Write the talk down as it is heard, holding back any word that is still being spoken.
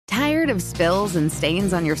of spills and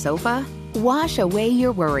stains on your sofa? Wash away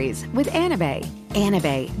your worries with Anabay.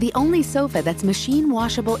 Anabay, the only sofa that's machine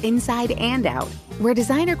washable inside and out, where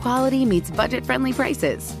designer quality meets budget-friendly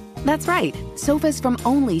prices. That's right, sofas from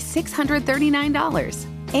only $639.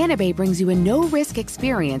 Anabay brings you a no-risk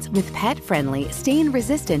experience with pet-friendly,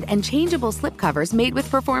 stain-resistant, and changeable slipcovers made with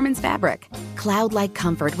performance fabric, cloud-like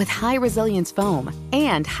comfort with high-resilience foam,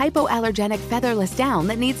 and hypoallergenic featherless down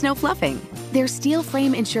that needs no fluffing. Their steel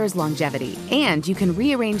frame ensures longevity, and you can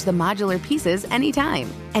rearrange the modular pieces anytime.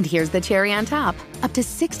 And here's the cherry on top, up to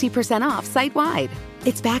 60% off site-wide.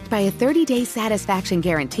 It's backed by a 30-day satisfaction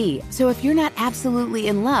guarantee, so if you're not absolutely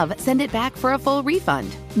in love, send it back for a full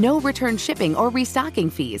refund. No return shipping or restocking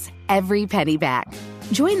fees. Every penny back.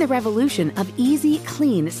 Join the revolution of easy,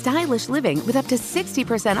 clean, stylish living with up to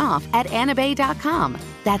 60% off at anabay.com.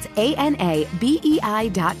 That's ANABEI.com.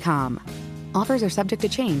 Offers are subject to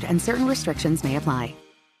change and certain restrictions may apply.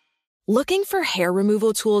 Looking for hair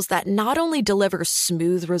removal tools that not only deliver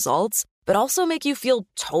smooth results, but also make you feel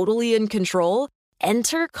totally in control?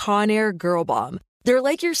 Enter Conair Girl Bomb. They're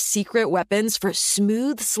like your secret weapons for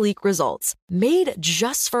smooth, sleek results, made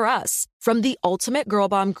just for us. From the ultimate Girl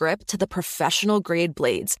Bomb grip to the professional-grade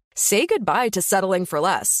blades, say goodbye to settling for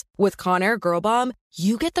less. With Conair Girl Bomb,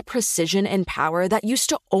 you get the precision and power that used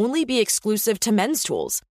to only be exclusive to men's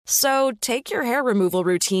tools. So take your hair removal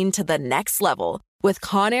routine to the next level with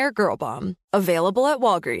Conair Girl Bomb. Available at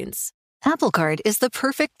Walgreens. Apple Card is the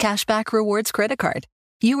perfect cashback rewards credit card.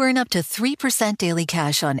 You earn up to 3% daily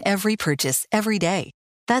cash on every purchase every day.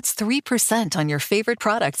 That's 3% on your favorite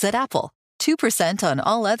products at Apple, 2% on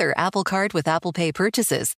all other Apple Card with Apple Pay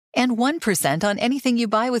purchases, and 1% on anything you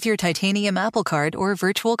buy with your titanium Apple Card or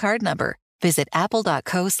virtual card number. Visit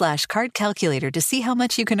apple.co/card calculator to see how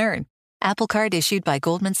much you can earn. Apple Card issued by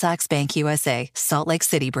Goldman Sachs Bank USA, Salt Lake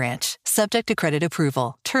City branch. Subject to credit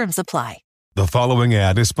approval. Terms apply. The following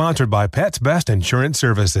ad is sponsored by Pets Best Insurance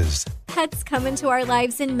Services. Pets come into our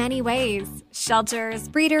lives in many ways. Shelters,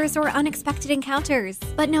 breeders, or unexpected encounters.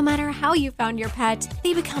 But no matter how you found your pet,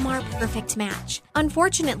 they become our perfect match.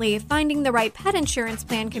 Unfortunately, finding the right pet insurance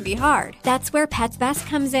plan can be hard. That's where Pets Best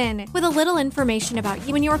comes in. With a little information about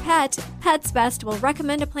you and your pet, Pets Best will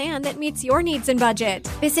recommend a plan that meets your needs and budget.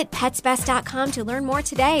 Visit PetsBest.com to learn more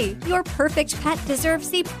today. Your perfect pet deserves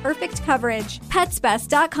the perfect coverage.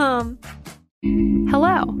 PetsBest.com.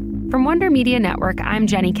 Hello. From Wonder Media Network, I'm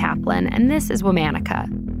Jenny Kaplan, and this is Womanica.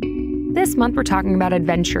 This month, we're talking about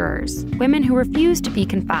adventurers, women who refuse to be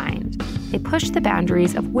confined. They push the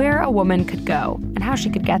boundaries of where a woman could go and how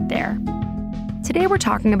she could get there. Today, we're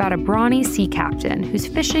talking about a brawny sea captain whose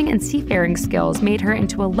fishing and seafaring skills made her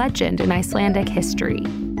into a legend in Icelandic history.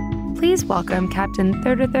 Please welcome Captain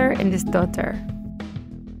Thuridur Einarsdottir.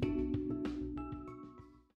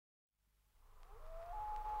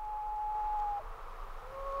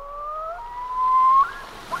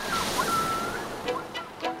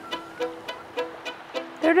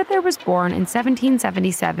 Thuridur was born in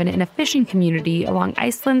 1777 in a fishing community along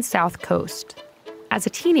Iceland's south coast. As a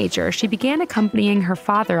teenager, she began accompanying her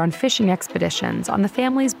father on fishing expeditions on the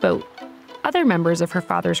family's boat. Other members of her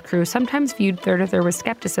father's crew sometimes viewed Thuridur with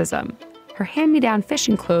skepticism. Her hand-me-down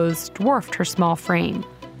fishing clothes dwarfed her small frame.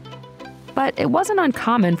 But it wasn't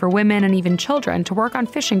uncommon for women and even children to work on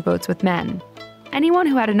fishing boats with men. Anyone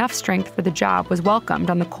who had enough strength for the job was welcomed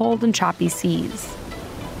on the cold and choppy seas.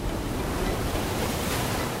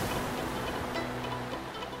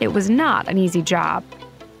 It was not an easy job.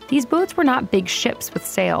 These boats were not big ships with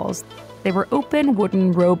sails. They were open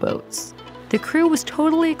wooden rowboats. The crew was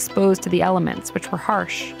totally exposed to the elements, which were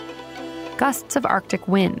harsh. Gusts of Arctic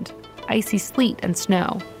wind, icy sleet and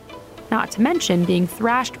snow. Not to mention being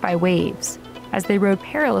thrashed by waves as they rode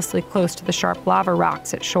perilously close to the sharp lava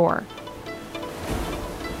rocks at shore.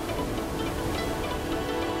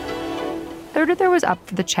 Thuridur was up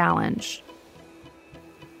for the challenge.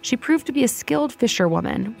 She proved to be a skilled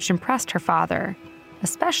fisherwoman, which impressed her father,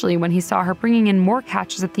 especially when he saw her bringing in more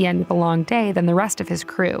catches at the end of the long day than the rest of his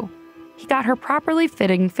crew. He got her properly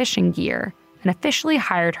fitting fishing gear and officially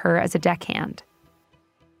hired her as a deckhand.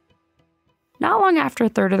 Not long after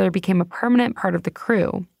Thuridur became a permanent part of the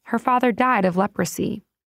crew, her father died of leprosy.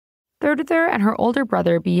 Thuridur and her older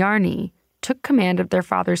brother Bjarni took command of their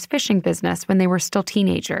father's fishing business when they were still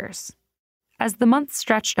teenagers. As the months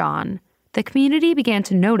stretched on, the community began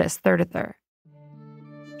to notice Thuridur.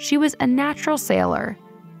 She was a natural sailor,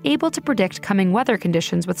 able to predict coming weather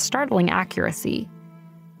conditions with startling accuracy.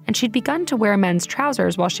 And she'd begun to wear men's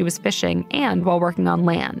trousers while she was fishing and while working on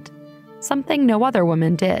land, something no other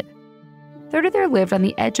woman did. Thuridur lived on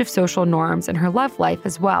the edge of social norms in her love life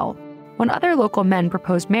as well, When other local men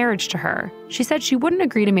proposed marriage to her, she said she wouldn't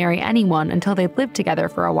agree to marry anyone until they'd lived together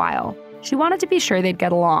for a while. She wanted to be sure they'd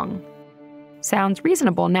get along. Sounds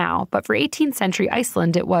reasonable now, but for 18th century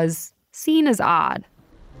Iceland it was seen as odd.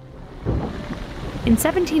 In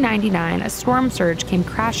 1799, a storm surge came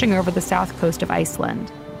crashing over the south coast of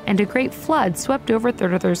Iceland, and a great flood swept over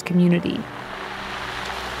Thurdur's community.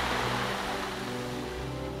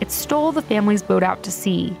 It stole the family's boat out to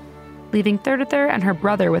sea, leaving Thuridur and her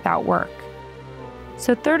brother without work.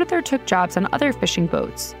 So Thuridur took jobs on other fishing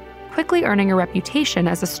boats, quickly earning a reputation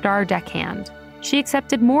as a star deckhand. She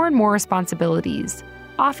accepted more and more responsibilities,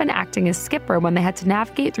 often acting as skipper when they had to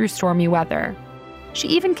navigate through stormy weather. She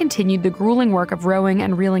even continued the grueling work of rowing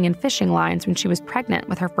and reeling in fishing lines when she was pregnant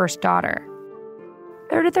with her first daughter.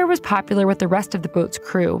 Thuridur was popular with the rest of the boat's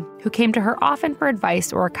crew, who came to her often for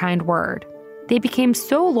advice or a kind word. They became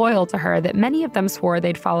so loyal to her that many of them swore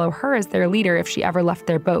they'd follow her as their leader if she ever left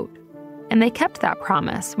their boat. And they kept that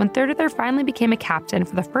promise when Thuridur finally became a captain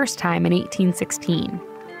for the first time in 1816.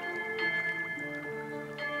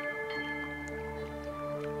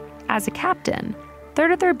 As a captain,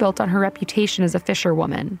 Thuridur built on her reputation as a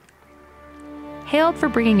fisherwoman. Hailed for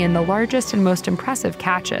bringing in the largest and most impressive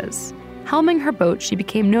catches, helming her boat, she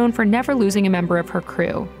became known for never losing a member of her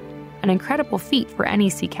crew, an incredible feat for any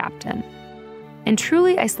sea captain. In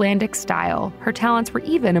truly Icelandic style, her talents were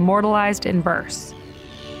even immortalized in verse.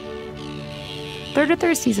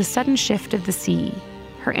 Thuridur sees a sudden shift of the sea.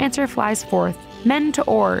 Her answer flies forth, "Men to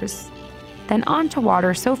oars." Then on to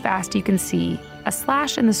water so fast you can see, a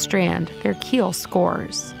slash in the strand, their keel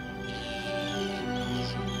scores.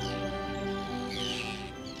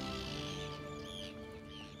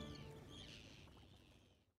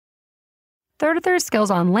 Thurdur's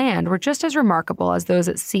skills on land were just as remarkable as those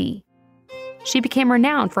at sea. She became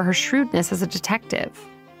renowned for her shrewdness as a detective.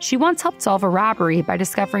 She once helped solve a robbery by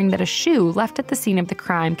discovering that a shoe left at the scene of the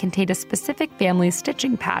crime contained a specific family's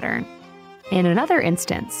stitching pattern. In another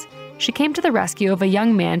instance, she came to the rescue of a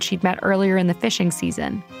young man she'd met earlier in the fishing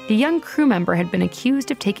season. The young crew member had been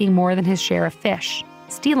accused of taking more than his share of fish,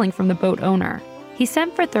 stealing from the boat owner. He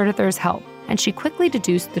sent for Thurdur's help, and she quickly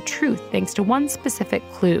deduced the truth thanks to one specific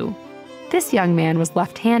clue. This young man was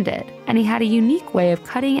left-handed, and he had a unique way of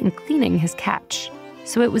cutting and cleaning his catch.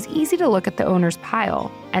 So it was easy to look at the owner's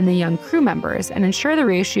pile and the young crew members and ensure the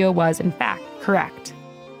ratio was, in fact, correct.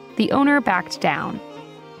 The owner backed down.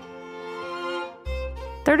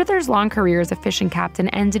 Thurdur's long career as a fishing captain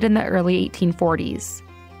ended in the early 1840s.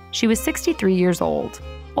 She was 63 years old,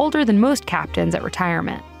 older than most captains at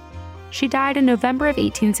retirement. She died in November of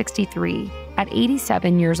 1863 at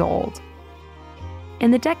 87 years old.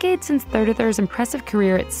 In the decades since Thurdur's impressive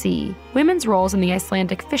career at sea, women's roles in the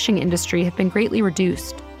Icelandic fishing industry have been greatly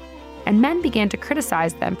reduced, and men began to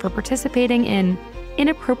criticize them for participating in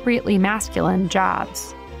inappropriately masculine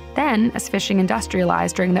jobs. Then, as fishing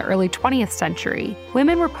industrialized during the early 20th century,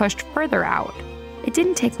 women were pushed further out. It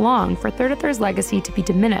didn't take long for Thurdur's legacy to be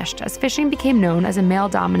diminished as fishing became known as a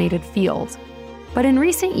male-dominated field. But in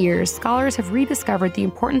recent years, scholars have rediscovered the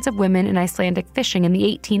importance of women in Icelandic fishing in the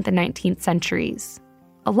 18th and 19th centuries.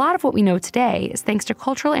 A lot of what we know today is thanks to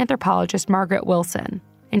cultural anthropologist Margaret Wilson.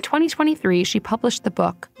 In 2023, she published the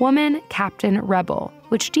book Woman, Captain, Rebel,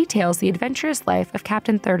 which details the adventurous life of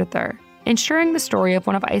Captain Thuridur, ensuring the story of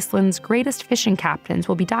one of Iceland's greatest fishing captains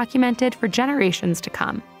will be documented for generations to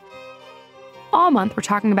come. All month, we're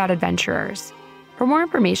talking about adventurers. For more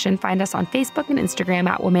information, find us on Facebook and Instagram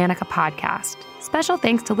at Womanica Podcast. Special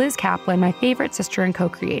thanks to Liz Kaplan, my favorite sister and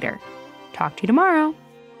co-creator. Talk to you tomorrow.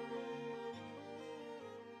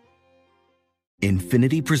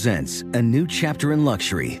 Infiniti presents a new chapter in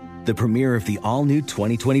luxury, the premiere of the all-new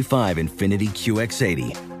 2025 Infiniti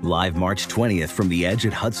QX80, live March 20th from the Edge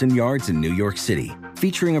at Hudson Yards in New York City,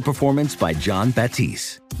 featuring a performance by John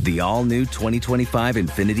Batiste. The all-new 2025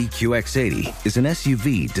 Infiniti QX80 is an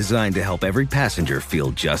SUV designed to help every passenger feel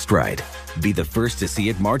just right. Be the first to see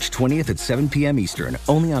it March 20th at 7 p.m. Eastern,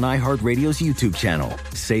 only on iHeartRadio's YouTube channel.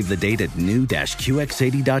 Save the date at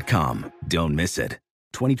new-QX80.com. Don't miss it.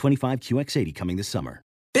 2025 QX80 coming this summer.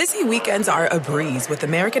 Busy weekends are a breeze with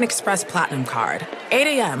American Express Platinum Card. 8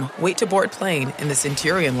 a.m., wait to board plane in the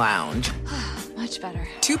Centurion Lounge. Much better.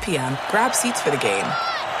 2 p.m., grab seats for the game.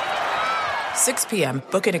 6 p.m.,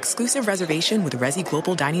 book an exclusive reservation with Resi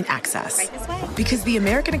Global Dining Access. Right this way? Because the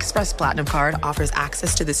American Express Platinum Card offers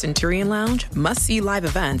access to the Centurion Lounge, must-see live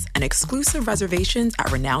events, and exclusive reservations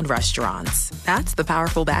at renowned restaurants. That's the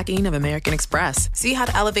powerful backing of American Express. See how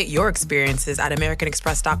to elevate your experiences at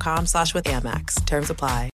americanexpress.com/withAmex. Terms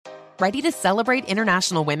apply. Ready to celebrate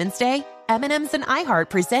International Women's Day? M&M's and iHeart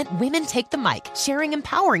present Women Take the Mic, sharing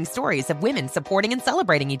empowering stories of women supporting and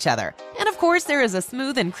celebrating each other. And of course, there is a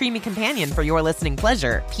smooth and creamy companion for your listening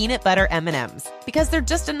pleasure, peanut butter M&M's. Because they're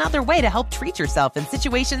just another way to help treat yourself in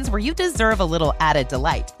situations where you deserve a little added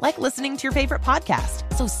delight, like listening to your favorite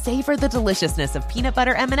podcast. So savor the deliciousness of peanut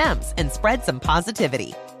butter M&M's and spread some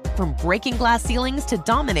positivity. From breaking glass ceilings to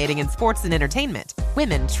dominating in sports and entertainment,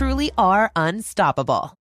 women truly are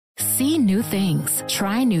unstoppable. See new things,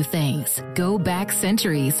 try new things, go back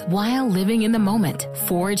centuries while living in the moment,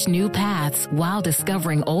 forge new paths while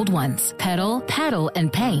discovering old ones, pedal, paddle,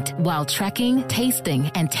 and paint while trekking,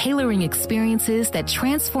 tasting, and tailoring experiences that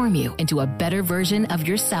transform you into a better version of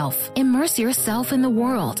yourself. Immerse yourself in the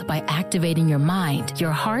world by activating your mind,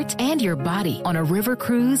 your heart, and your body on a river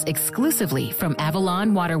cruise exclusively from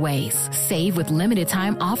Avalon Waterways. Save with limited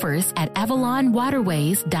time offers at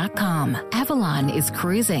avalonwaterways.com. Avalon is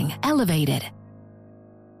cruising elevated.